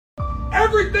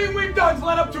Everything we've done's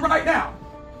led up to right now.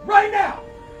 Right now.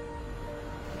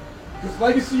 This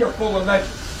legacy are full of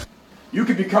legends. You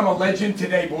can become a legend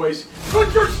today, boys.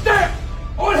 Put your stamp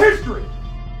on history.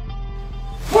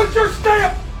 Put your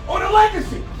stamp on a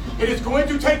legacy. It is going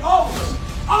to take all of us.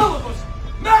 All of us.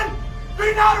 Men,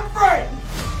 be not afraid.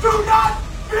 Do not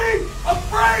be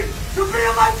afraid to be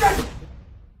a legend.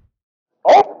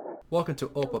 Welcome to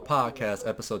OPA Podcast,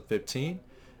 episode 15.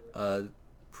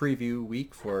 Preview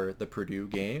week for the Purdue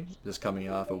game, just coming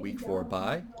off a week 4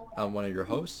 bye. I'm one of your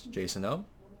hosts, Jason O.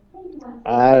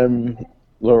 I'm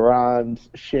LaRon's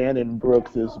Shannon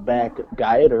Brooks' back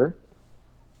guider.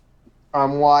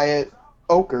 I'm Wyatt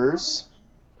Oakers.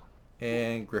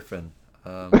 And Griffin.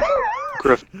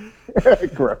 Griffin.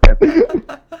 Griffin.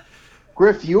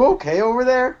 Griff, you okay over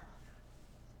there?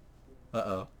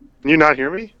 Uh-oh. Can you not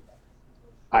hear me?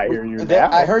 I hear you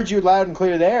now. I heard you loud and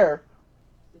clear there.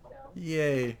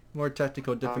 Yay, more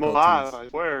technical I'm difficulties. alive, I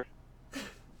swear.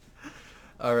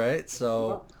 All right,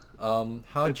 so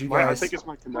how'd you I guys... think it's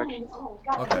my connection.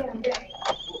 Okay.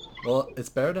 Well, it's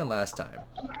better than last time,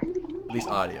 at least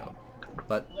audio.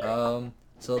 But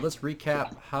so let's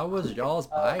recap. How was y'all's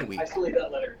bye week?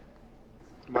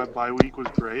 My bye week was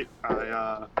great.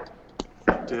 I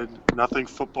did nothing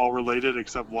football related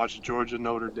except watch Georgia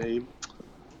Notre Dame.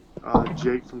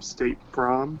 Jake from State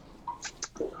Prom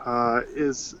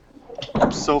is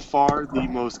so far the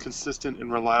most consistent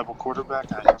and reliable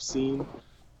quarterback I have seen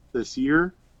this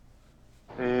year.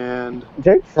 And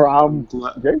Jake Fromm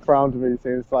to me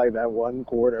seems like that one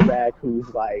quarterback who's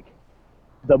like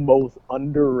the most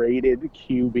underrated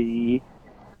QB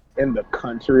in the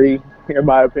country, in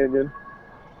my opinion.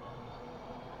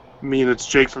 I mean, it's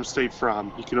Jake from State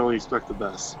Farm. You can only expect the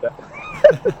best.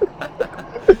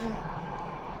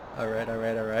 All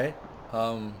right.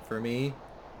 For me,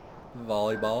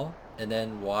 volleyball, and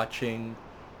then watching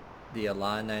the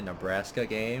Illini-Nebraska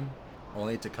game,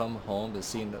 only to come home to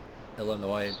see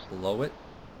Illinois blow it.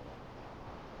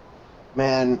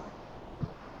 Man,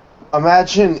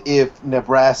 imagine if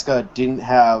Nebraska didn't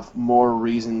have more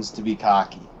reasons to be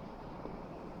cocky.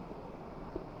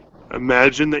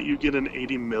 Imagine that you get an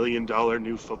 $80 million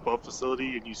new football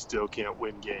facility and you still can't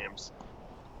win games.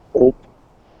 Oh.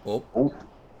 Oh.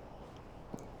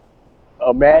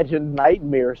 Imagine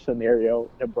nightmare scenario.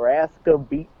 Nebraska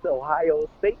beats Ohio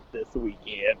State this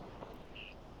weekend.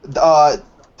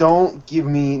 Don't give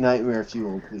me nightmare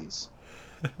fuel, please.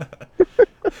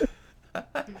 All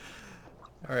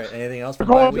right. Anything else for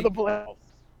bye Going to week? the playoffs.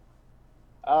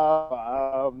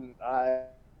 I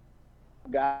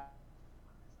got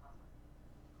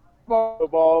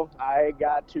football. I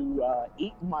got to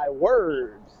eat my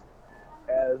words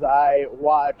as I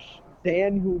watch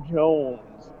Daniel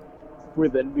Jones for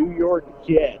the New York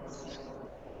Jets.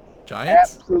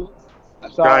 Giants?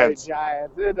 Giants.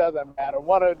 It doesn't matter.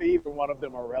 Either one of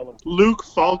them are relevant. Luke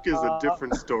Falk is a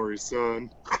different story, son.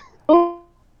 Go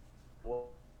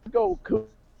cool.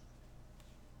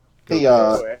 Hey,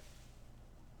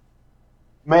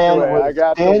 man, was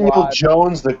Daniel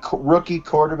Jones the rookie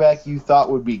quarterback you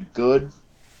thought would be good?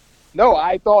 No,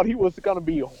 I thought he was going to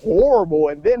be horrible,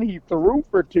 and then he threw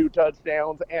for 2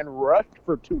 touchdowns and rushed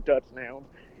for 2 touchdowns.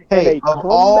 Hey, of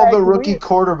all the rookie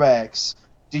quarterbacks,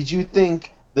 did you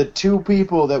think the 2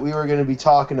 people that we were going to be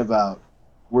talking about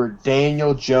were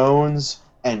Daniel Jones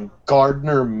and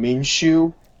Gardner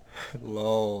Minshew?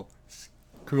 Lol.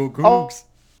 Cool Googs.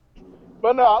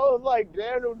 But no, I was like,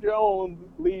 Daniel Jones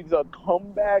leads a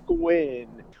comeback win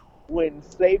when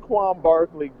Saquon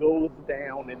Barkley goes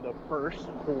down in the first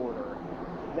quarter.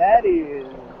 That is,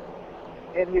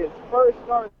 in his first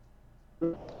start,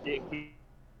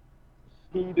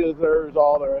 he deserves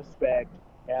all the respect.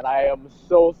 And I am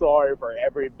so sorry for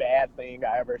every bad thing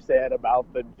I ever said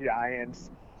about the Giants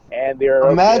and their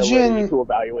ability to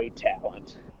evaluate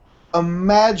talent.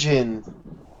 Imagine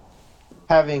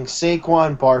having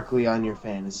Saquon Barkley on your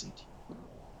fantasy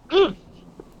team.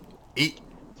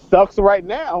 Sucks right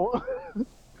now.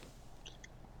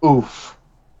 Oof.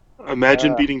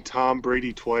 Imagine beating Tom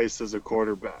Brady twice as a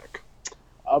quarterback.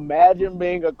 Imagine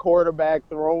being a quarterback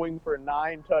throwing for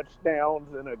 9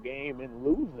 touchdowns in a game and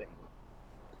losing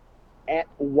at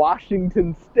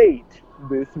Washington State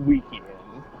this weekend.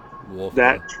 Wolf.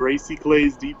 That Tracy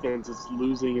Clay's defense is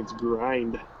losing its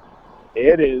grind.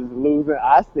 It is losing.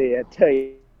 I said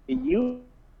to you,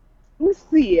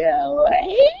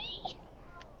 UCLA?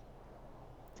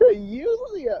 To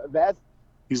UCLA? That's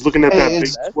He's looking at that Big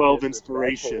is- 12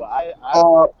 inspiration.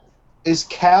 Is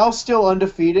Cal still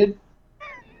undefeated?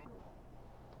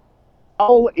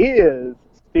 Cal is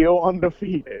still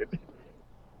undefeated.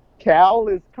 Cal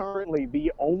is currently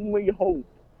the only hope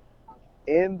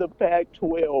in the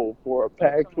Pac-12 for a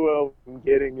Pac-12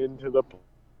 getting into the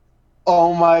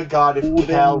Oh my God! If Golden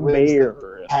Cal wins the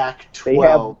Bears. They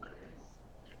Pac-12,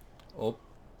 Oh,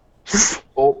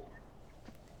 oh,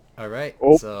 all right.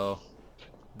 Oh. So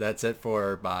that's it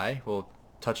for bye. We'll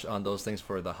touch on those things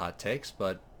for the hot takes,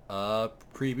 but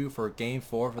preview for Game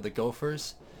 4 for the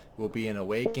Gophers will be an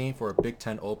away game for a Big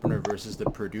Ten opener versus the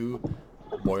Purdue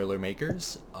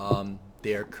Boilermakers.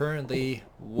 They are currently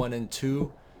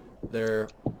 1-2. They're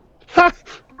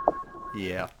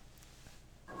yeah.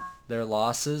 Their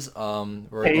losses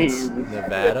were against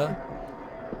Nevada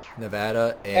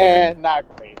and And not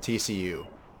great. TCU.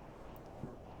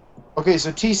 okay.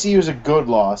 So TCU is a good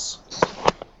loss.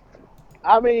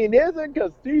 I mean, isn't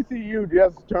because TCU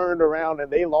just turned around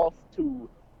and they lost to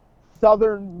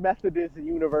Southern Methodist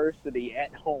University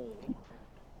at home.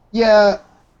 Yeah.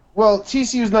 Well,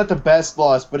 TCU is not the best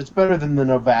loss, but it's better than the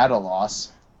Nevada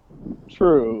loss.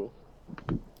 True.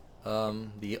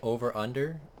 The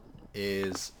over-under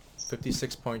is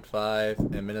 56.5,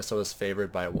 and Minnesota's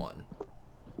favored by 1.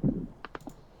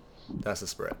 That's the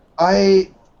spread.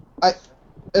 I,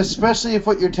 especially if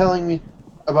what you're telling me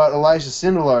about Elijah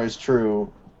Sindelar is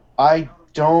true, I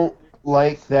don't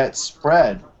like that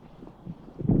spread.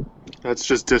 That's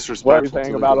just What disrespectful. are you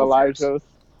saying about Elijah?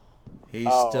 He's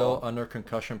Oh. still under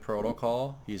concussion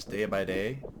protocol. He's day by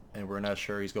day, and we're not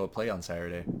sure he's going to play on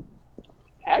Saturday.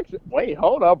 Actually, wait,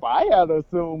 hold up. I had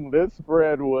assumed this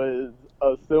spread was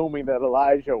assuming that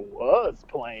Elijah was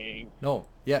playing. No,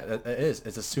 yeah, it is.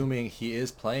 It's assuming he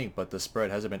is playing, but the spread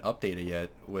hasn't been updated yet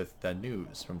with that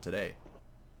news from today.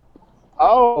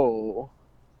 Oh,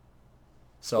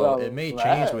 So Well, it may that-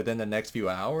 change within the next few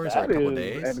hours or a that couple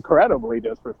is days. incredibly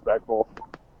disrespectful.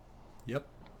 Yep.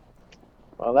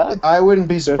 Well, that's I wouldn't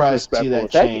be surprised to see that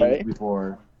Disrespectful. change Okay.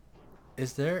 before.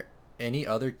 Is there any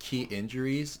other key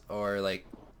injuries or like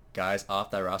guys off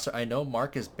that roster? I know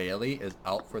Marcus Bailey is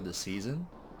out for the season.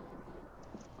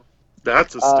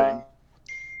 That's a sting.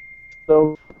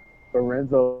 So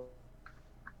Lorenzo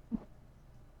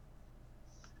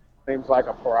seems like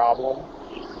a problem.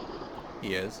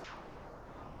 He is.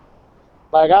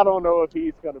 Like, I don't know if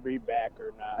he's going to be back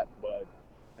or not, but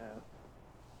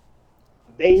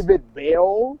David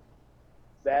Bell,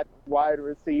 that wide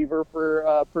receiver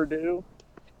for Purdue,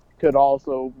 could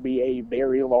also be a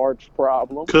very large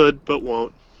problem. Could, but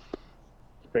won't.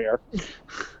 Fair.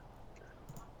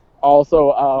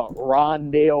 Also,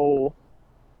 Rondale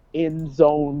End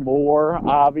Zone Moore,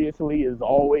 obviously, is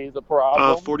always a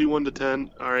problem.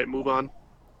 41-10. All right, move on.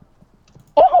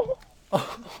 Oh!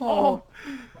 Oh,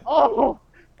 Oh!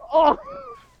 Oh!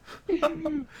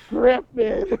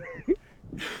 Griffin!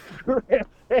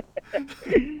 Griffin!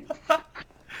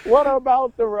 What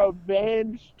about the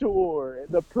revenge tour?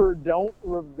 The Perdon't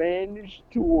revenge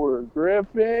tour,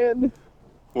 Griffin?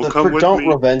 Well, The come with Perdon't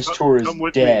me. revenge tour is Come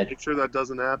with dead. me. Make sure that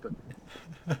doesn't happen.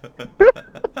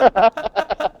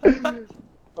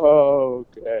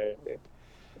 Okay.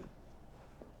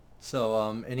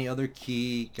 So, any other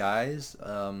key guys?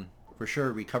 For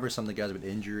sure, we covered some of the guys with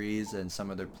injuries and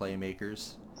some of their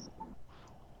playmakers.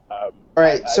 All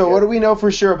right, so what do we know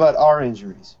for sure about our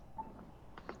injuries?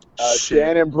 Shit.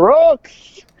 Shannon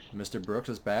Brooks. Mr. Brooks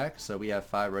is back, so we have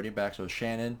 5 running backs. So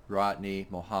Shannon, Rodney,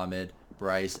 Mohammed,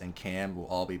 Bryce, and Cam will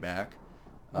all be back.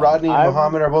 Rodney and I'm-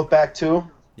 Muhammad are both back too.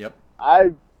 Yep.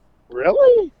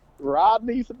 Really?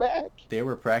 Rodney's back? They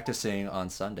were practicing on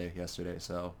Sunday yesterday,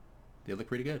 so they look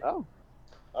pretty good. Oh.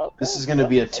 Okay. This is going to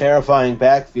be a terrifying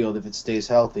backfield if it stays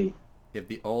healthy. If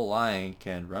the O-line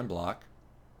can run block,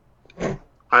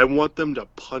 I want them to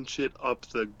punch it up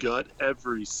the gut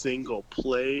every single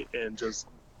play and just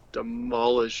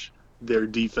demolish their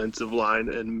defensive line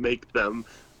and make them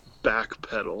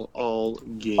backpedal all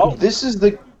game. Oh. This is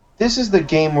the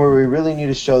game where we really need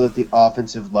to show that the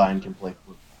offensive line can play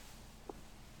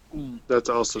football. That's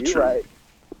also You're true. right.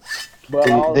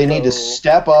 But They need to also-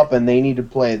 step up and they need to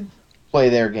play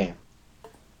their game.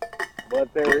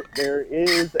 But there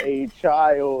is a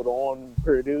child on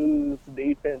Purdue's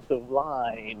defensive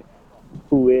line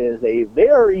who is a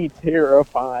very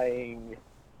terrifying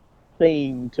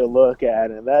thing to look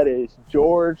at, and that is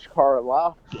George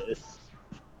Karlaftis.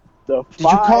 The Did you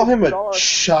call him a five-star-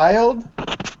 child?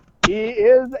 He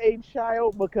is a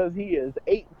child because he is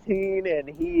 18 and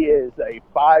he is a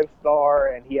 5-star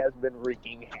and he has been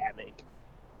wreaking havoc.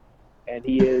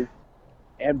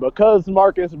 And because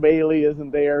Marcus Bailey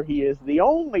isn't there, he is the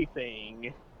only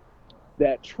thing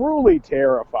that truly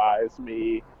terrifies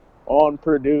me on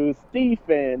Purdue's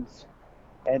defense.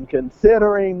 And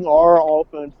considering our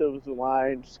offensive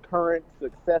line's current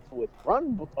success with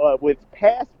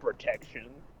pass protection,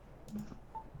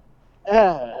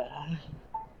 Uh,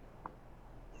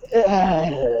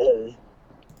 uh,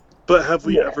 But have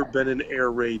we Yeah. ever been an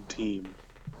air raid team?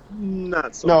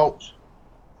 Not so No. much.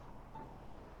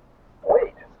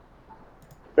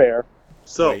 fair.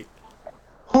 So, Wait,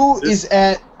 Who This- is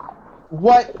at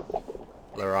what?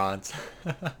 Laurent.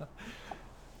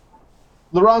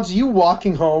 Laurent, are you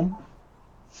walking home?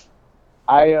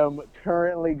 I am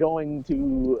currently going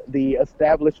to the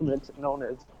establishment known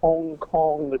as Hong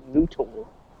Kong Noodle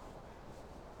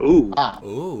ooh, Ah,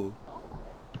 Ooh.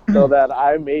 so that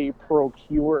I may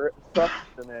procure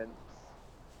sustenance.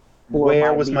 for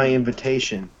where was my needs.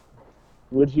 invitation?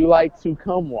 Would you like to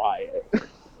come, Wyatt?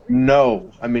 No,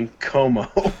 I'm in Como.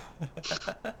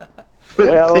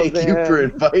 Well, Thank you for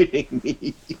then- inviting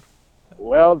me.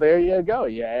 Well, there you go.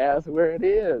 You asked where it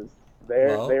is.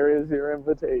 Well- There is your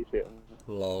invitation.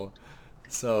 Lol.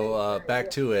 So back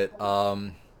to it.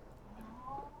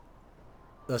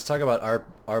 Let's talk about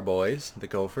our boys, the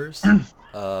Gophers.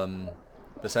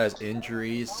 Besides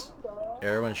injuries,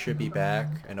 everyone should be back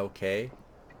and okay.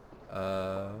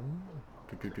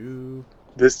 Doo-doo-doo.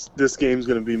 this game's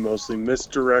going to be mostly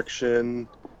misdirection,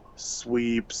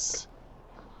 sweeps,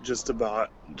 just about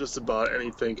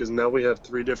anything. Because now we have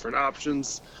 3 different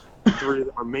options. 3 of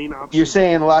our main options. You're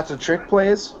saying lots of trick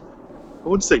plays? I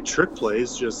wouldn't say trick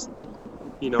plays, just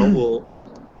they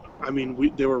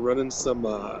were running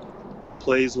some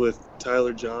plays with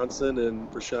Tyler Johnson and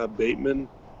Rashad Bateman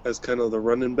as kind of the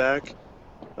running back,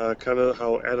 kind of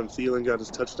how Adam Thielen got his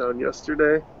touchdown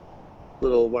yesterday,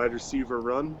 little wide receiver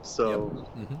run. So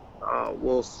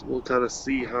we'll kind of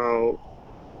see how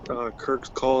Kirk's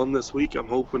calling this week. I'm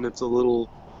hoping it's a little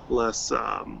less.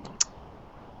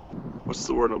 What's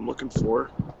the word I'm looking for?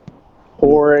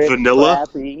 Horrid, Vanilla?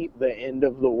 crappy, the end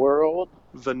of the world.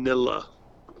 Vanilla.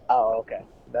 Oh, okay.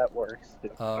 That works.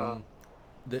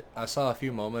 I saw a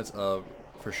few moments of,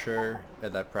 for sure,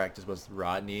 at that practice was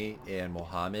Rodney and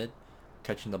Mohammed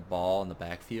catching the ball in the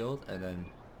backfield and then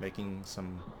making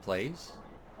some plays.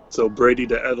 So Brady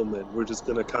to Edelman. We're just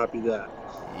gonna copy that.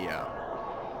 Yeah.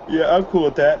 Yeah, I'm cool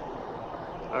with that.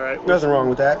 All right. Nothing wrong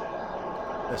with that.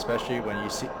 Especially when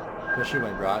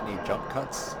Rodney jump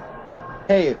cuts.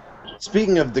 Hey,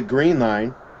 speaking of the green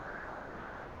line,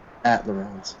 at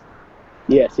Laurent.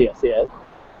 Yes.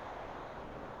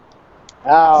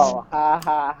 Oh, ha.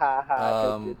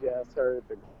 'Cause you just heard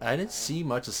the. I didn't see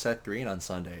much of Seth Green on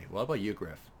Sunday. What about you,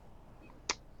 Griff?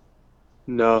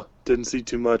 No, didn't see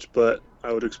too much, but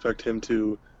I would expect him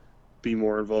to be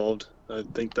more involved. I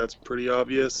think that's pretty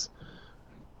obvious.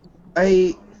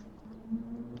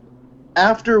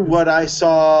 After what I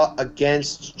saw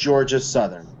against Georgia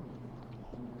Southern,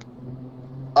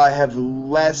 I have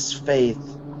less faith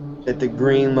that the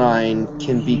green line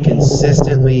can be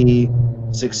consistently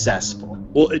successful.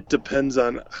 Well, it depends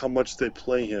on how much they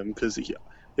play him, because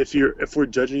if we're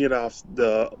judging it off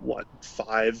the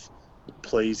 5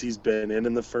 plays he's been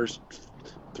in the first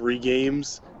 3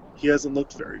 games, he hasn't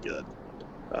looked very good.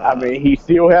 I mean, he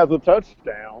still has a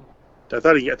touchdown. I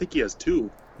think he has 2.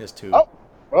 He has 2. Oh.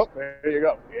 Well, there you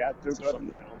go. He has 2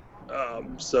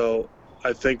 touchdowns. So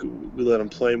I think we let him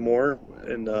play more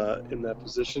in that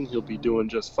position. He'll be doing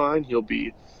just fine. He'll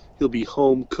be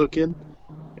home cooking.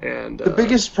 And The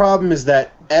biggest problem is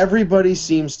that everybody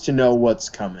seems to know what's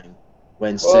coming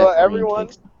when Seth Green everyone-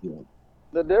 takes the field.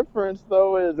 The difference,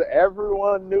 though, is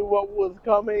everyone knew what was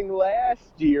coming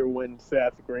last year when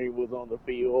Seth Green was on the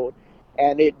field,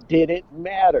 and it didn't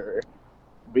matter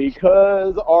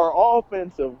because our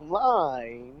offensive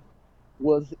line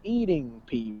was eating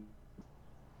people,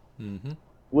 Mm-hmm.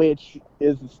 which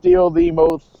is still the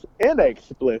most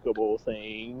inexplicable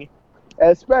thing,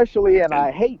 especially, and I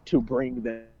hate to bring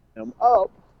them up,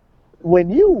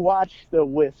 when you watch the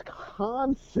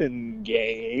Wisconsin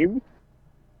game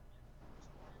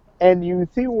and you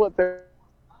see what they're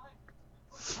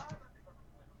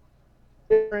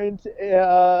different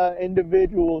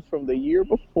individuals from the year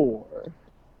before,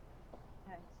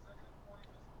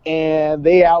 and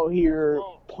they out here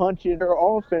punching their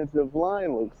offensive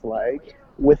line, looks like,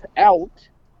 without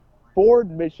Ford,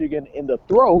 Michigan in the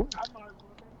throat.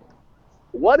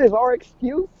 What is our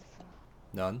excuse?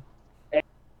 None.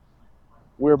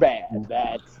 We're bad.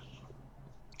 That's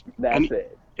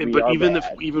it. We but are even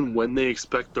bad. even when they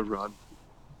expect the run,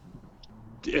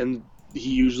 and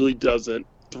he usually doesn't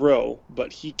throw,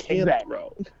 but he can Exactly.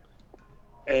 throw.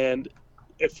 And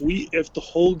if the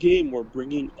whole game we're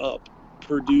bringing up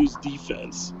Purdue's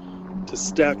defense to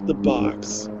stack the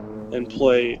box and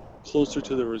play closer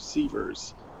to the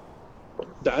receivers,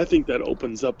 I think that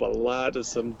opens up a lot of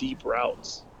some deep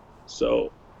routes.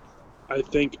 So I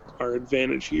think our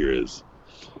advantage here is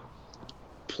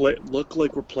look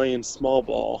like we're playing small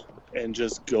ball and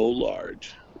just go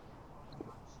large.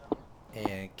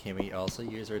 And can we also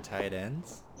use our tight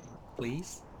ends,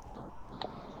 please?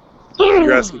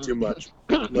 You're asking too much.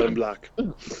 Let him block.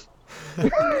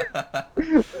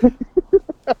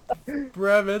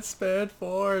 Brevin span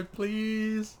forward,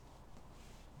 please.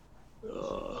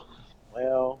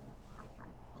 Well,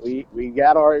 we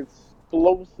got our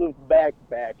explosive back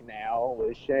now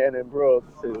with Shannon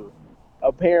Brooks, who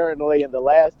apparently in the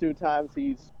last 2 times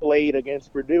he's played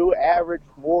against Purdue averaged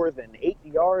more than 8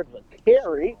 yards a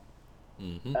carry.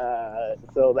 Mm-hmm.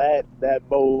 So that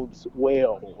bodes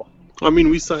well. I mean,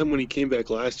 we saw him when he came back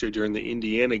last year during the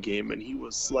Indiana game, and he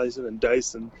was slicing and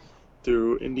dicing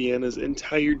through Indiana's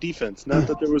entire defense. Not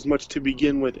that there was much to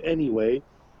begin with anyway,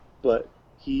 but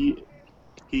he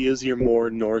is your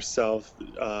more north-south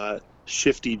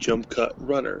shifty jump cut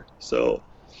runner. So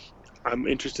I'm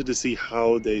interested to see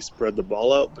how they spread the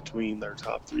ball out between their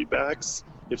top 3 backs,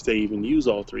 if they even use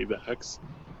all 3 backs.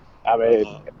 I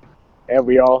mean, and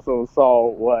we also saw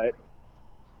what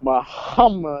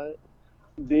Muhammad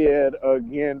did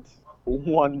against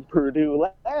one Purdue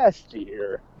last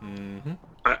year. Mm-hmm.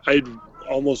 I'd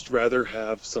almost rather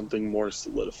have something more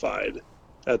solidified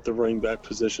at the running back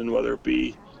position, whether it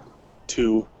be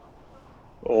 2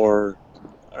 or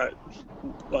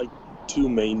like 2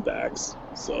 main backs.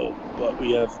 So, but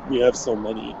we have so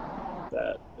many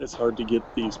that it's hard to get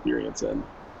the experience in.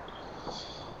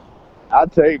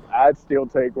 I'd still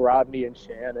take Rodney and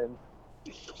Shannon,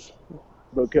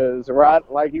 because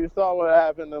like you saw what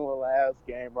happened in the last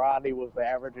game, Rodney was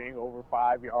averaging over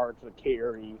 5 yards a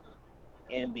carry,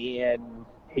 and then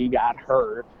he got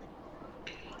hurt.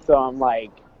 So I'm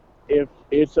like, if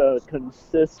it's a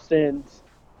consistent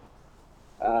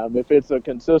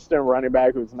running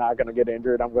back who's not going to get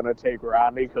injured, I'm going to take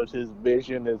Rodney because his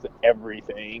vision is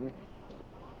everything.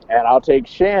 And I'll take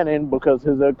Shannon because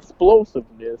his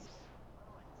explosiveness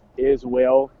is,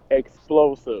 well,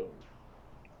 explosive.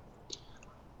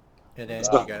 And then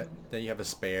you have a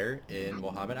spare in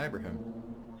Mohamed Ibrahim.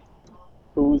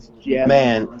 Who's just...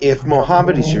 Man, if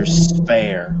Mohamed is your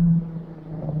spare.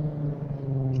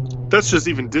 That's just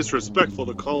even disrespectful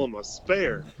to call him a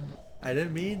spare. I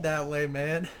didn't mean that way,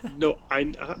 man. No, I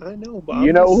know, but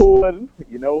You know who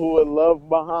would love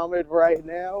Muhammad right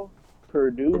now?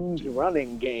 Purdue's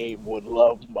running game would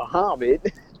love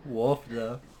Muhammad. Wolf,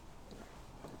 though.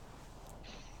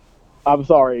 I'm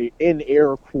sorry, in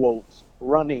air quotes,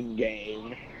 running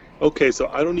game. Okay, so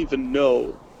I don't even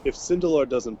know if Sindelar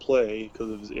doesn't play because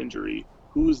of his injury.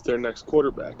 Who's their next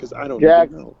quarterback? Because I don't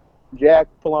even know. Jack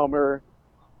Plummer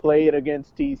played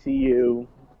against TCU,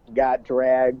 got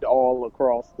dragged all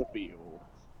across the field.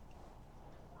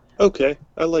 Okay,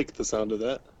 I like the sound of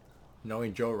that.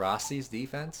 Knowing Joe Rossi's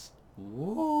defense?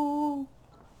 Woo!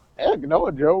 Heck,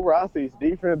 knowing Joe Rossi's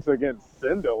defense against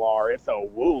Sindelar, it's a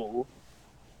woo.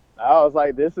 I was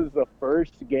like, this is the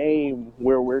first game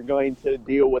where we're going to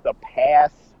deal with a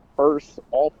pass-first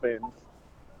offense,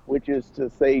 which is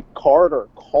to say Carter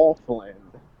Coughlin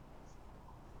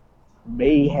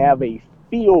may have a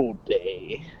field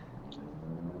day.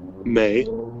 May.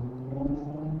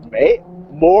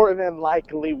 More than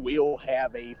likely will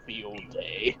have a field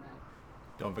day.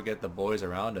 Don't forget the boys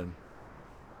around him.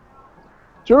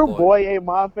 True, Boye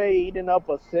Mafe eating up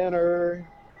a center.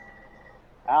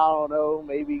 I don't know,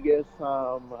 maybe get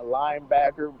some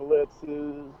linebacker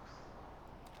blitzes.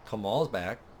 Kamal's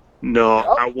back. No,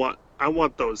 Oh. I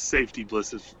want those safety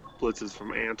blitzes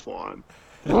from Antoine.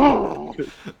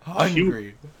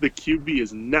 Hungry. The QB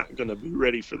is not going to be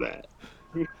ready for that.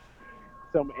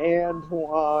 Some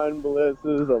Antoine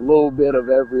blitzes, a little bit of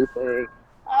everything.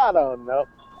 I don't know.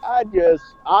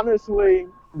 Honestly,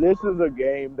 this is a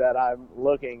game that I'm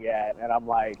looking at, and I'm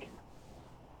like,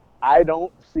 I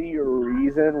don't see a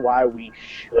reason why we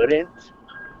shouldn't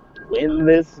win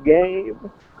this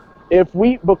game.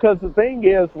 Because the thing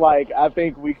is, like, I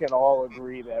think we can all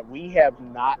agree that we have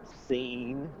not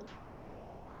seen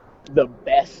the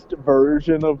best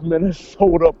version of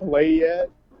Minnesota play yet.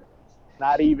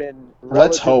 Not even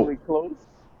relatively close.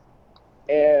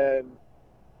 And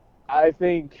I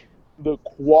think the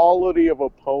quality of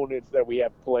opponents that we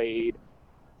have played,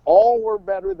 all were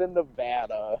better than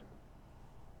Nevada.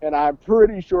 And I'm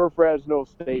pretty sure Fresno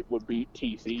State would beat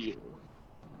TCU.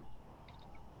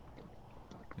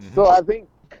 Mm-hmm. So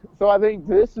I think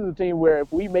this is a team where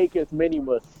if we make as many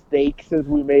mistakes as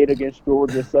we made against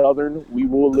Georgia Southern, we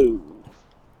will lose.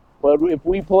 But if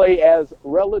we play as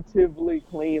relatively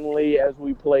cleanly as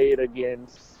we played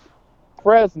against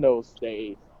Fresno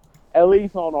State, at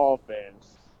least on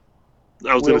offense.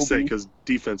 I was going to say, because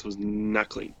defense was not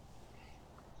clean.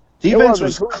 Defense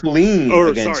wasn't was clean Or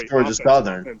against sorry, Georgia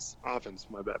Southern. Offense.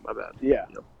 My bad. Yeah.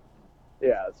 Yep.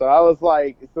 Yeah, so I was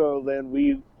like, so then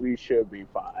we should be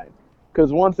fine.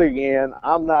 Because once again,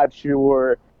 I'm not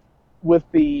sure with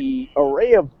the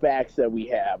array of backs that we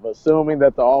have, assuming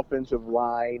that the offensive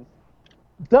line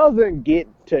doesn't get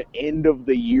to end of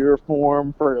the year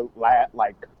form for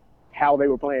like how they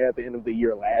were playing at the end of the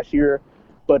year last year,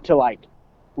 but to like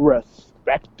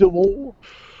respectable,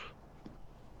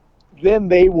 then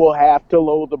they will have to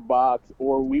load the box,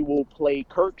 or we will play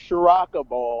Kirk Shiraka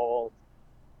ball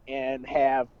and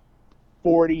have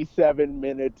 47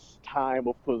 minutes time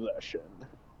of possession.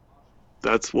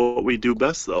 That's what we do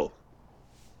best, though.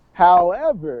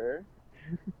 However,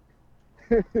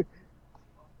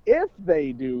 if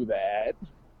they do that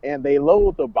and they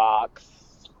load the box,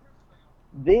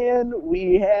 then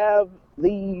we have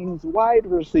these wide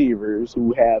receivers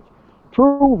who have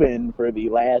proven for the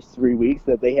last 3 weeks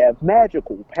that they have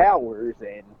magical powers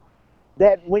and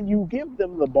that when you give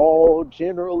them the ball,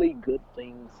 generally good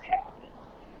things happen.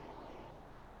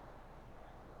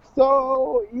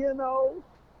 So,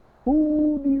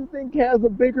 who do you think has a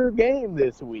bigger game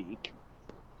this week?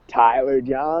 Tyler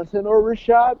Johnson or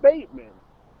Rashad Bateman?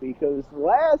 Because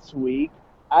last week,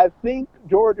 I think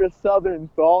Georgia Southern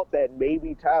thought that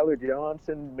maybe Tyler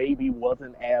Johnson maybe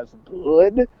wasn't as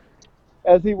good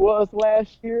as he was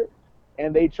last year,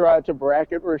 and they tried to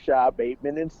bracket Rashad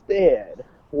Bateman instead.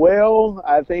 Well,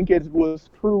 I think it was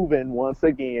proven once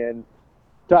again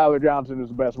Tyler Johnson is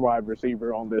the best wide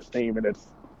receiver on this team, and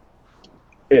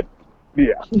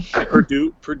yeah.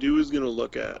 Purdue is going to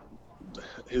look at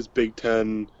his Big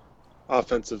Ten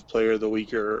Offensive Player of the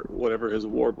Week or whatever his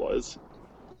award was,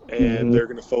 and they're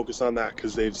going to focus on that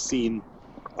because they've seen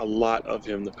a lot of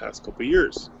him the past couple of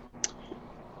years.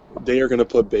 They are going to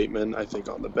put Bateman, I think,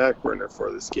 on the back burner for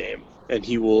this game, and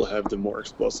he will have the more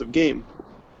explosive game.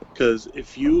 Because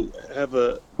if you have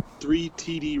a 3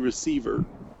 TD receiver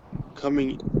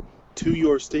coming to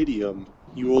your stadium,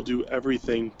 you will do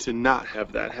everything to not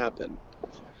have that happen.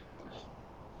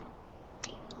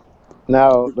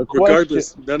 Now,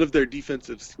 regardless, none of their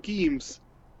defensive schemes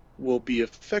will be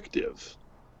effective.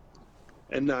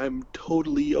 And I'm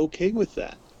totally okay with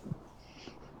that.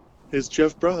 Is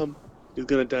Jeff Brom is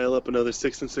going to dial up another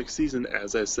 6-6 season,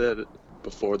 as I said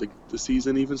before the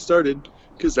season even started,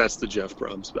 because that's the Jeff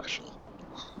Brom special.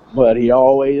 But he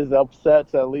always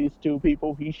upsets at least 2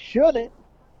 people he shouldn't.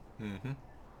 Mm-hmm.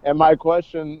 And my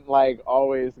question,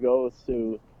 always goes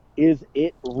to, is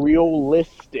it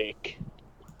realistic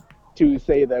to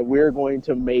say that we're going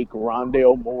to make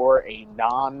Rondale Moore a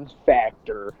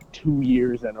non-factor 2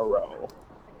 years in a row?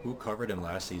 Who covered him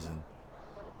last season?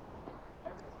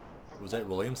 Was that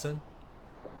Williamson?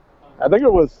 I think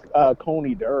it was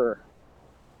Coney Durr.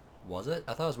 Was it?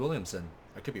 I thought it was Williamson.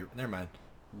 I could be. Never mind.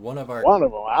 One of them.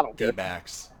 I don't care.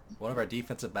 D-backs. One of our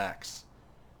defensive backs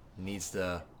needs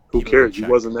to. Who cares? He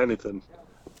wasn't anything.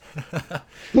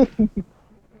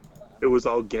 It was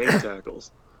all gang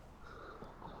tackles.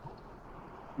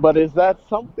 But is that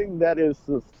something that is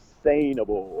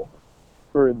sustainable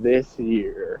for this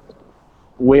year?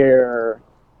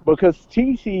 Because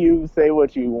TCU, say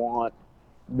what you want,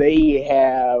 they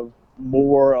have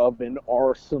more of an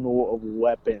arsenal of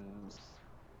weapons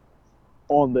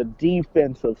on the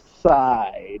defensive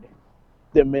side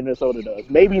than Minnesota does.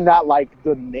 Maybe not like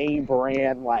the name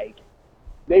brand,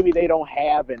 maybe they don't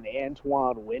have an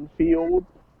Antoine Winfield,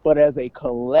 but as a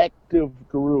collective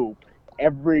group,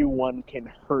 everyone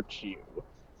can hurt you.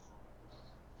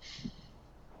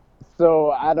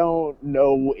 So I don't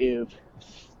know if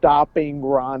stopping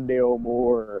Rondale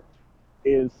Moore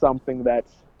is something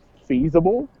that's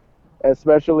feasible,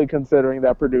 especially considering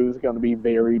that Purdue is going to be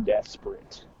very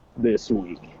desperate this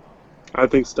week. I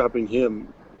think stopping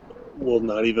him will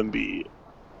not even be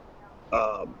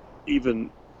the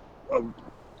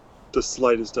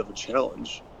slightest of a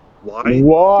challenge. Why?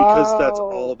 Because that's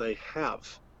all they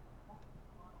have.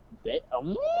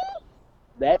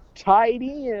 That tight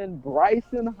end,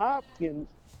 Bryson Hopkins,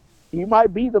 he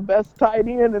might be the best tight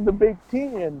end in the Big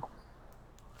Ten.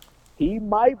 He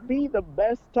might be the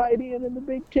best tight end in the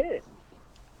Big Ten.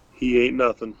 He ain't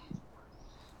nothing.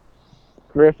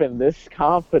 Griffin, this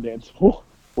confidence,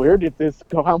 where did this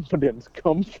confidence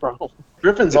come from?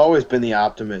 Griffin's always been the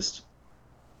optimist.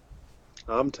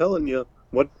 I'm telling you.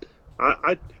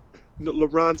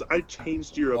 LeBron's, I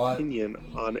changed your opinion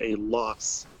on a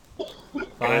loss.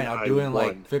 Fine, I'll do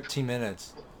it in 15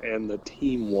 minutes. And the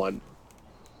team won.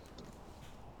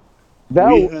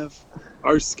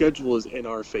 Our schedule is in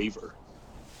our favor.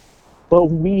 But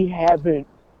we haven't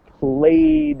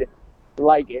played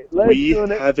like it. We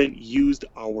haven't used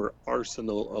our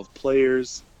arsenal of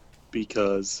players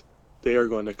because they are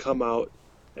going to come out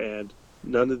and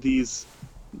none of these,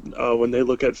 when they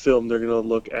look at film, they're going to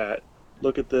look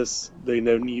at this. They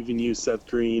didn't even use Seth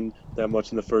Green that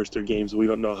much in the first 3 games. We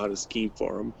don't know how to scheme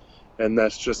for him. And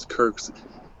that's just Kirk's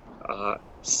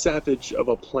savage of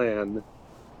a plan.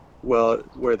 Well,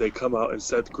 where they come out and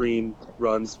Seth Green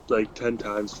runs like 10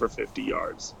 times for 50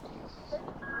 yards.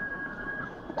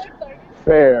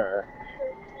 Fair.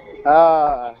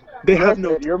 They have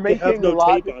no you're they have making no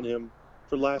logic- tape on him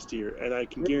for last year, and I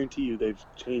can guarantee you they've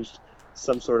changed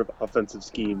some sort of offensive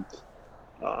scheme this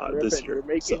Griffin, year. You're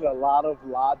making So, a lot of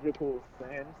logical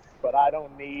sense, but I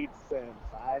don't need sense.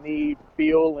 I need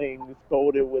feelings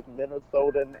coated with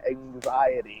Minnesotan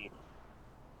anxiety.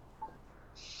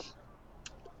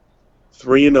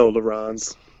 3-0,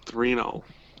 LeBrons. 3-0.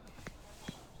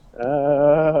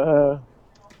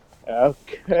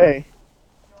 Okay.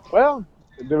 Well,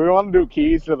 do we want to do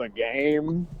keys to the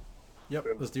game? Yep,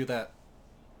 let's do that.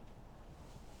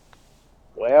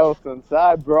 Well, since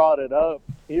I brought it up,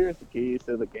 here's the keys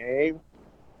to the game.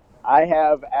 I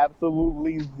have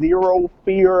absolutely zero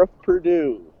fear of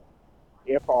Purdue.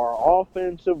 If our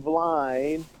offensive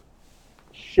line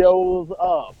shows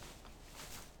up,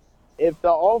 if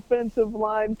the offensive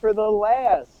line for the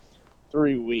last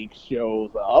 3 weeks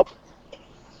shows up,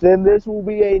 then this will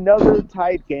be another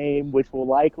tight game, which will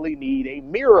likely need a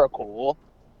miracle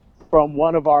from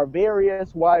one of our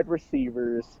various wide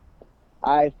receivers.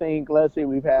 I think, let's see,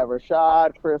 we've had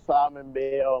Rashad, Chris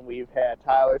Bale, and we've had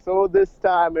Tyler. So this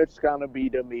time it's going to be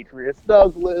Demetrius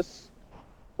Douglas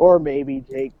or maybe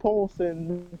Jake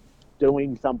Paulson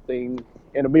doing something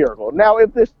in a miracle. Now,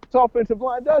 if this offensive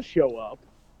line does show up,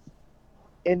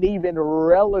 and even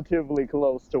relatively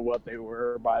close to what they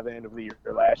were by the end of the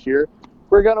year last year,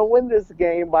 we're going to win this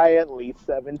game by at least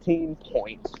 17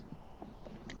 points.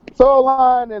 So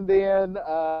line, and then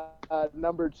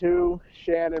number 2,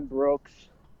 Shannon Brooks.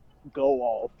 Go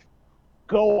off.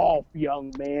 Go off,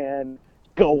 young man.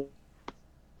 Go.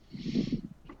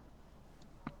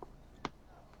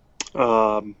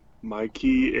 My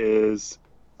key is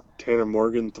Tanner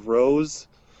Morgan throws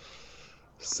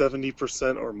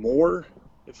 70% or more.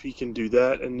 If he can do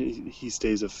that and he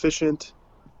stays efficient,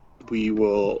 we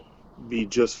will be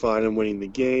just fine in winning the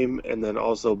game. And then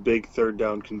also big 3rd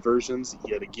down conversions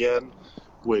yet again,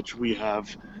 which we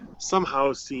have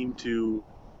somehow seemed to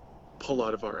pull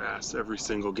out of our ass every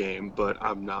single game, but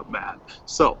I'm not mad.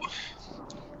 So,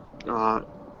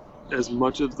 as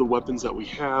much of the weapons that we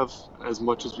have, as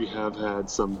much as we have had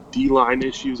some D-line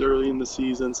issues early in the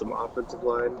season, some offensive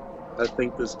line, I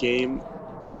think this game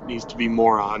needs to be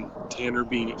more on Tanner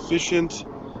being efficient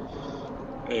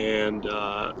and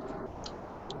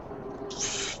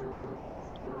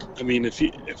I mean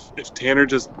if Tanner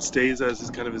just stays as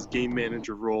his game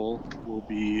manager role,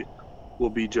 we'll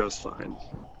be just fine.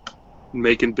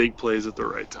 Making big plays at the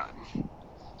right time.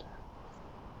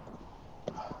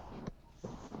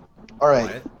 All right.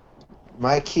 Wyatt?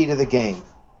 My key to the game.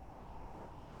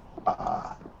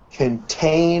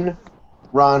 Contain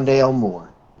Rondale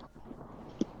Moore.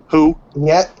 Who?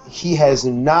 Yet he has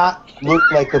not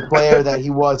looked like the player that he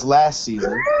was last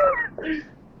season.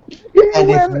 And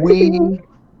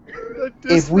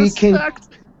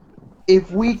if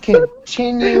we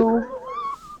continue,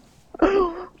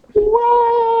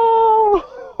 Whoa!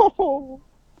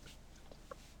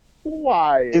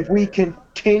 Why? if we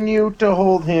continue to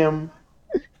hold him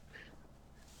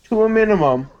to a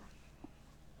minimum,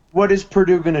 what is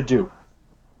Purdue going to do?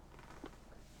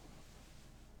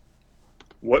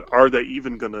 What are they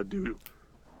even gonna do?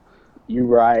 You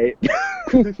right.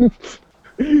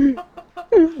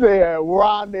 He said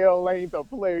Rondale ain't the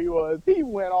player he was. He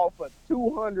went off for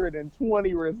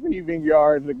 220 receiving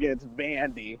yards against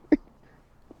Vandy.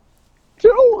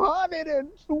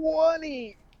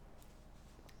 220!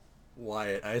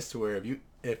 Wyatt, I swear,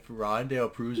 if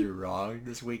Rondale proves you wrong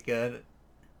this weekend,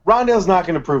 Rondale's not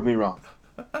going to prove me wrong.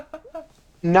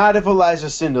 Not if Elijah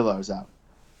Sindelar's out.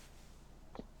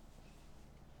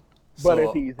 But so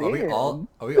if he's are we in- all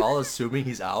assuming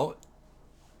he's out?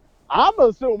 I'm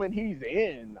assuming he's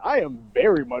in. I am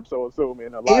very much so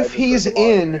assuming. Elijah If he's Sindelar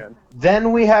in, is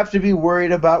then we have to be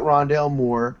worried about Rondale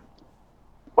Moore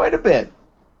quite a bit.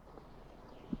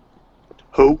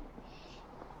 Who?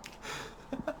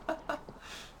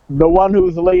 the one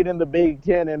who's leading the Big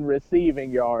Ten in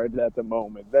receiving yards at the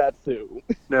moment. That's who.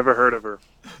 Never heard of her.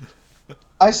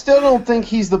 I still don't think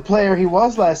he's the player he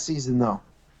was last season, though.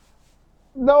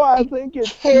 No, I think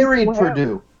it's Carried people have-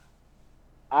 Purdue.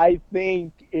 I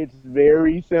think it's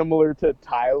very similar to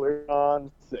Tyler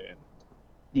Johnson.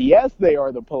 Yes, they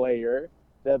are the player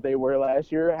that they were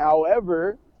last year.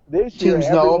 However, this year Teams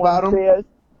know everyone about him? says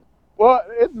Well,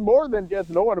 it's more than just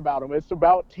knowing about them. It's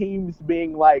about teams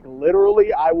being like,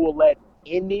 literally, I will let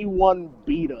anyone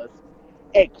beat us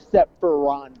except for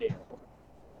Rondale.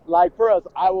 Like for us,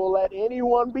 I will let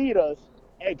anyone beat us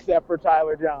except for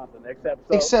Tyler Johnson.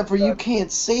 Except for you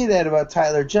can't say that about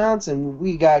Tyler Johnson.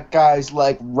 We got guys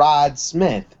like Rod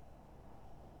Smith.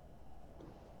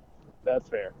 That's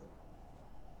fair.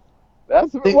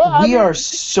 We are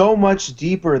so much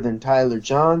deeper than Tyler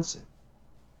Johnson.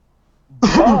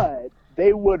 But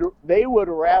they would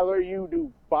rather you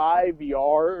do 5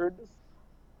 yards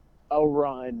a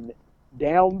run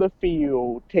down the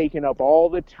field, taking up all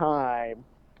the time,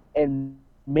 and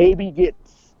maybe get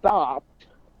stopped.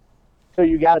 So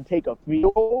you got to take a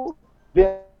field,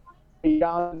 then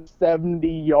beyond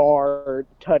 70-yard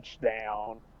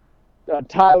touchdown.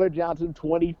 Tyler Johnson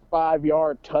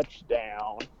 25-yard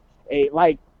touchdown.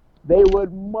 They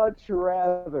would much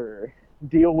rather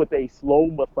deal with a slow,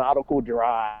 methodical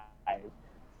drive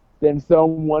than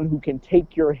someone who can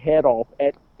take your head off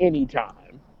at any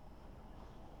time.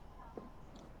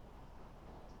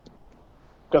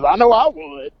 Because I know I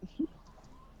would.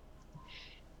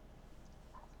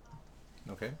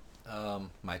 Okay.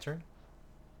 My turn?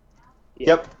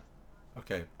 Yep.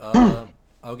 Okay.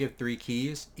 I'll give 3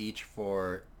 keys, each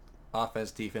for offense,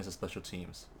 defense, and special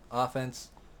teams. Offense,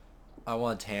 I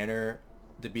want Tanner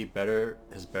to be better,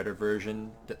 his better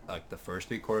version, like the first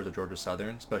 3 quarters of Georgia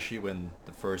Southern, especially when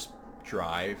the first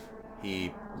drive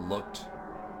he looked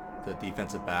the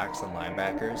defensive backs and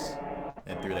linebackers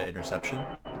and threw that interception.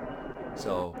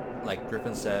 So, like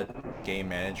Griffin said, game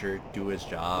manager, do his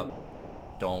job.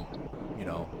 Don't,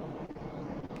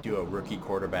 do a rookie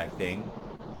quarterback thing.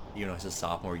 It's his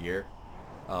sophomore year.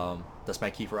 That's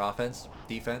my key for offense.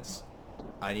 Defense,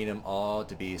 I need them all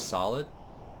to be solid.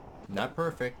 Not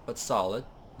perfect, but solid.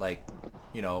 Like,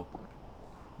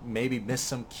 maybe miss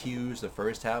some cues the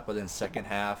first half, but then second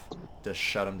half, just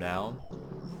shut them down.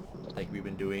 Like we've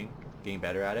been doing, getting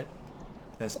better at it.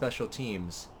 Then special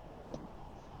teams,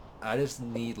 I just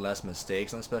need less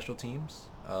mistakes on special teams.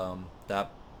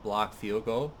 That block field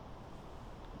goal,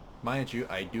 mind you,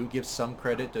 I do give some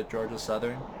credit to Georgia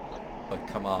Southern, but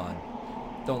come on,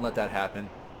 don't let that happen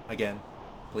again,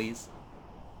 please.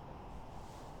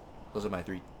 Those are my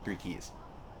three keys.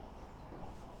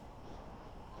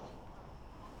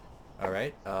 All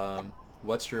right.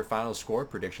 What's your final score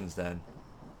predictions then?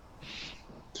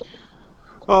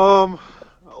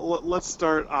 Let's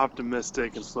start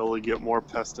optimistic and slowly get more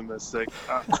pessimistic.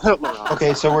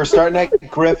 Okay, so we're starting at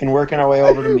Griff and working our way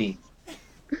over to me.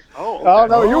 Oh, okay. Oh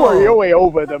no, you were your way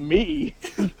over to me.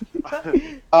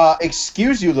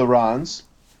 Excuse you, Laurens.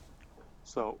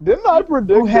 So didn't I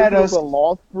predict who had this was us? a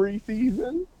lost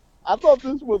preseason? I thought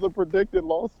this was a predicted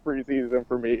lost preseason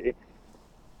for me.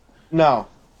 No.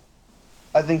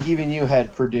 I think even you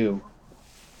had Purdue.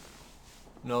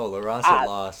 No, Laurent said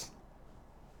loss.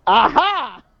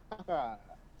 Aha!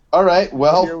 All right,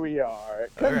 well. Here we are.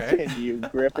 All right. Continue,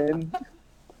 Griffin.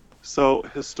 So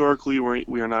historically,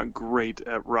 we are not great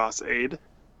at Ross Aid,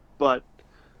 but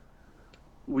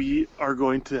we are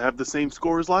going to have the same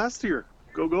score as last year.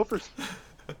 Go Gophers!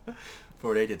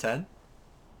 48-10.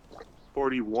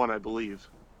 41, I believe.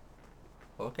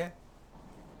 Okay.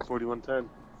 41-10.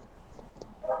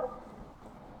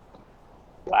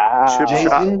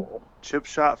 Wow. Chip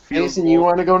shot field Jason, goal. you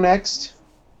want to go next?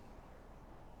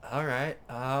 All right.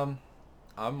 I'm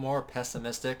more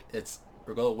pessimistic.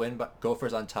 We're going to win, but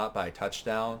Gophers on top by a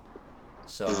touchdown.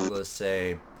 So let's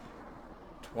say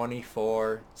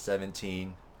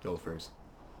 24-17 Gophers.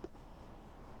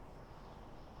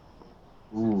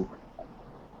 Ooh.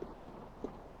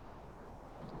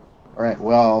 All right,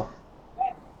 well,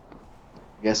 I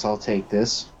guess I'll take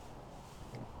this.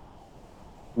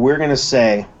 We're going to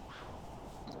say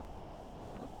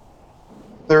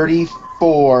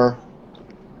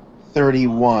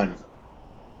 34-31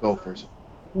 Gophers.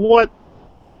 What?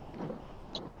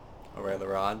 All right,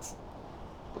 Laurent.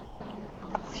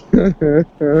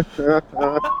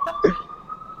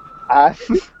 I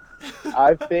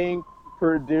think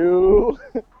Purdue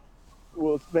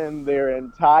will spend their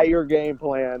entire game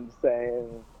plan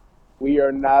saying we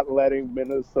are not letting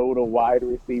Minnesota wide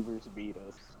receivers beat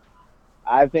us.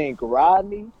 I think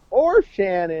Rodney or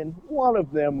Shannon, one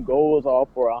of them goes off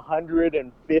for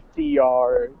 150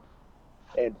 yards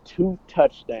and 2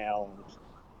 touchdowns.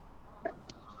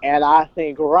 And I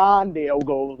think Rondale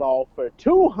goes off for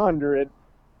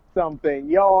 200-something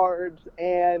yards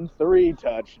and 3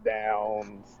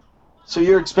 touchdowns. So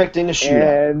you're expecting a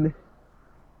shootout? And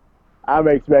I'm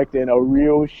expecting a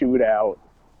real shootout.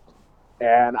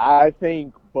 And I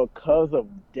think because of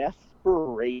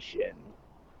desperation,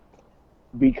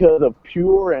 because of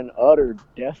pure and utter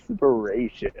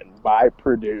desperation by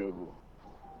Purdue.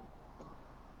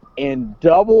 In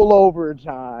double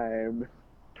overtime,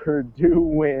 Purdue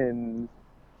wins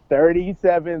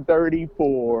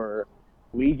 37-34.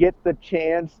 We get the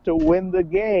chance to win the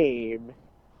game,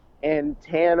 and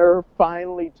Tanner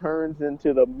finally turns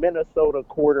into the Minnesota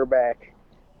quarterback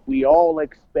we all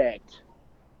expect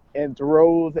and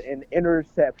throws an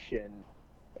interception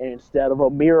instead of a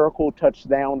miracle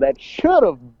touchdown that should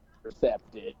have been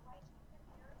intercepted.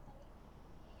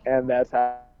 And that's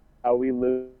how we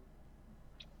lose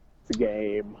the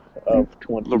game of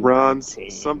 2019. LeBron's,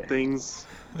 some things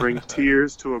bring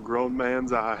tears to a grown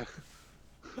man's eye.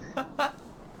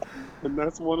 And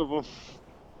that's one of them.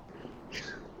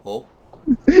 Oh,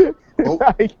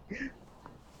 Like,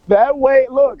 that way,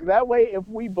 if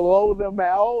we blow them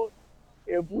out,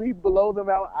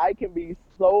 I can be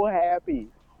so happy.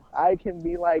 I can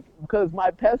be like, because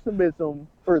my pessimism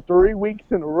for 3 weeks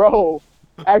in a row,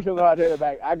 actually, no, I take it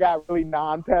back. I got really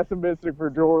non-pessimistic for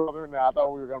Georgia, and I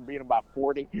thought we were going to beat them by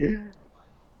 40.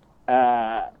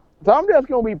 So I'm just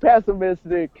going to be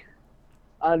pessimistic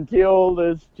until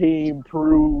this team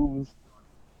proves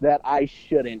that I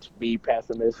shouldn't be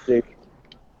pessimistic.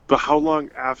 But how long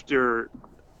after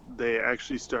they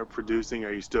actually start producing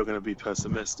are you still going to be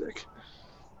pessimistic?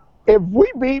 If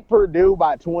we beat Purdue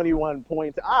by 21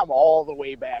 points, I'm all the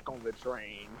way back on the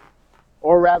train.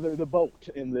 Or rather, the boat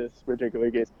in this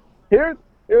particular case. Here's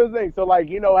the thing. So, like,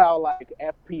 you know how, like,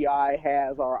 FPI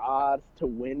has our odds to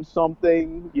win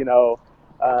something?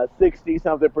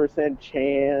 60-something%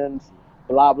 chance,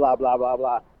 blah, blah, blah, blah,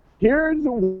 blah. Here's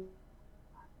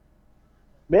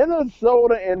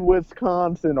Minnesota and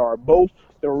Wisconsin are both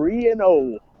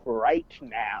 3-0 right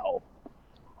now.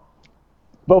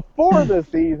 Before the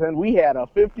season, we had a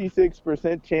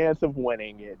 56% chance of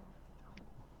winning it.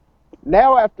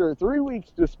 Now, after 3 weeks,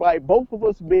 despite both of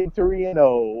us being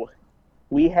 3-0,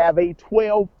 we have a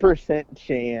 12%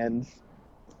 chance.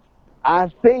 I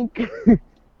think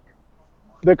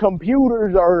the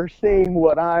computers are seeing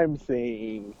what I'm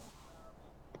seeing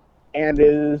and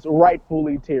is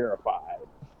rightfully terrified.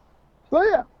 So,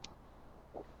 yeah.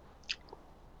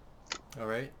 all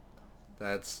right.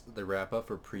 That's the wrap up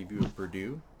for preview of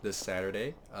Purdue this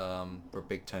Saturday for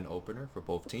Big Ten opener for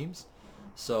both teams.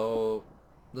 So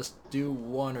let's do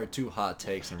one or two hot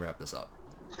takes and wrap this up.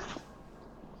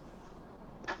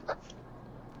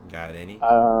 Got any?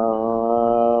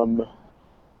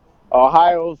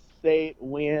 Ohio State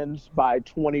wins by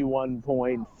 21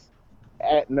 points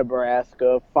at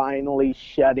Nebraska, finally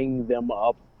shutting them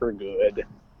up for good.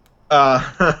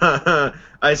 I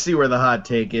see where the hot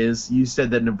take is. You said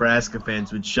that Nebraska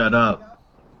fans would shut up.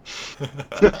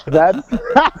 That's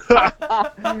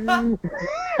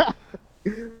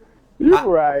you're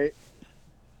right.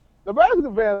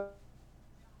 Nebraska fans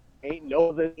ain't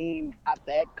know the team got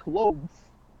that close.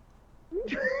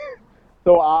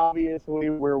 So obviously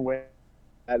we're winning.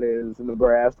 That is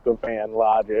Nebraska fan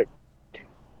logic.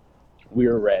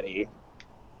 We're ready.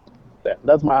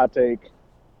 That's my hot take.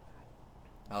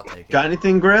 I'll take it. Got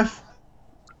anything, Griff?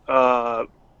 So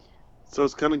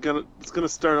it's gonna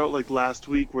start out like last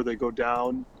week where they go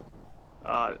down.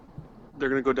 They're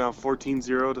gonna go down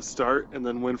 14-0 to start and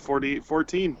then win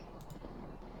 48-14.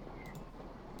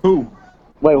 Who?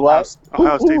 Wait, what?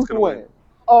 Ohio State's Who's gonna win.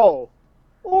 Oh,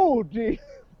 gee,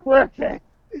 Griffin.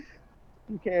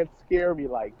 You can't scare me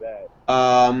like that.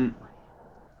 All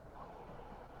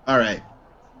right.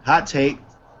 Hot take.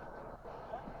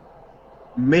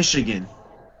 Michigan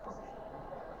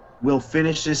will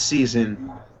finish this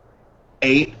season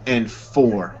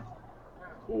 8-4.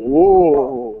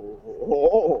 Whoa.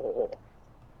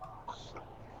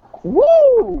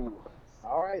 Woo!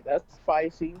 All right, that's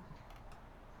spicy.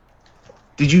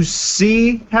 Did you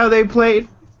see how they played?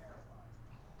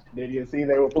 Did you see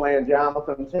they were playing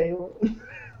Jonathan Taylor?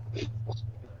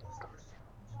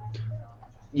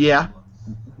 Yeah.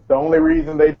 The only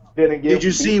reason they didn't get. Did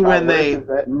you see when they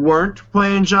weren't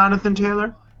playing Jonathan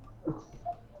Taylor?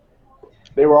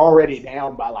 They were already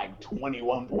down by like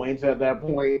 21 points at that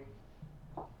point.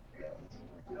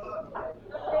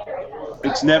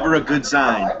 It's never a good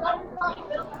sign.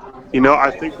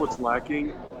 I think what's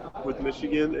lacking with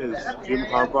Michigan is Jim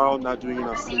Harbaugh not doing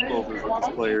enough sleepovers with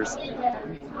his players.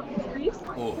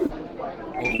 Oh.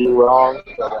 You wrong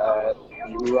for that.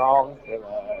 You wrong for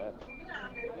that.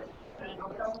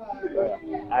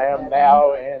 I am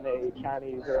now in a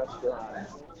Chinese restaurant.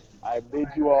 I bid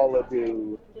you all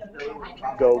adieu.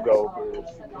 Go Gophers.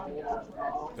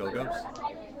 Go Goats.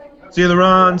 See you, the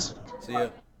Rons. See ya.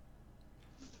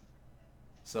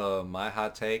 So my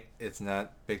hot take, it's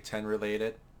not Big Ten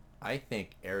related. I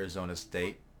think Arizona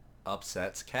State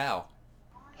upsets Cal.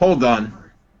 Hold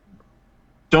on.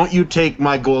 Don't you take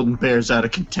my Golden Bears out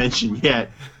of contention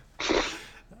yet.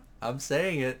 I'm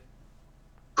saying it.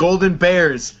 Golden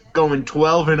Bears going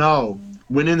 12-0,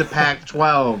 winning the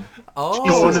Pac-12, Oh,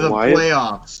 going to the Wyatt.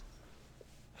 playoffs.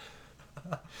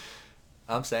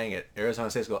 I'm saying it. Arizona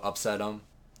State's going to upset them.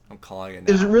 I'm calling it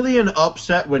now. Is it really an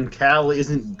upset when Cal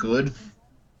isn't good?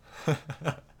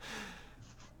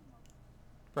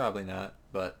 Probably not,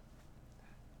 but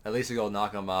at least it'll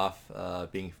knock them off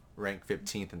being ranked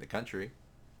 15th in the country.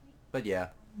 But yeah,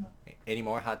 any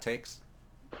more hot takes?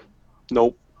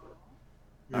 Nope.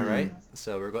 All right,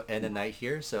 so we're going to end the night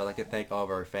here. So I'd like to thank all of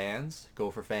our fans,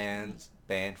 Gopher fans,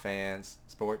 band fans,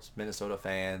 sports Minnesota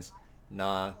fans,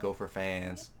 non-Gopher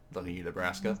fans, love you,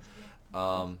 Nebraska.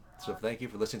 So thank you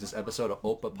for listening to this episode of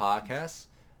OPA Podcast.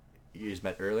 You just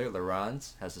met earlier,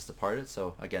 Laurent has just departed.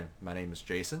 So again, my name is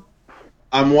Jason.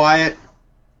 I'm Wyatt.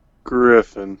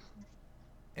 Griffin.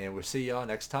 And we'll see y'all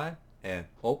next time. And,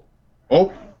 oh.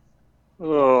 Oh.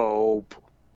 Oh.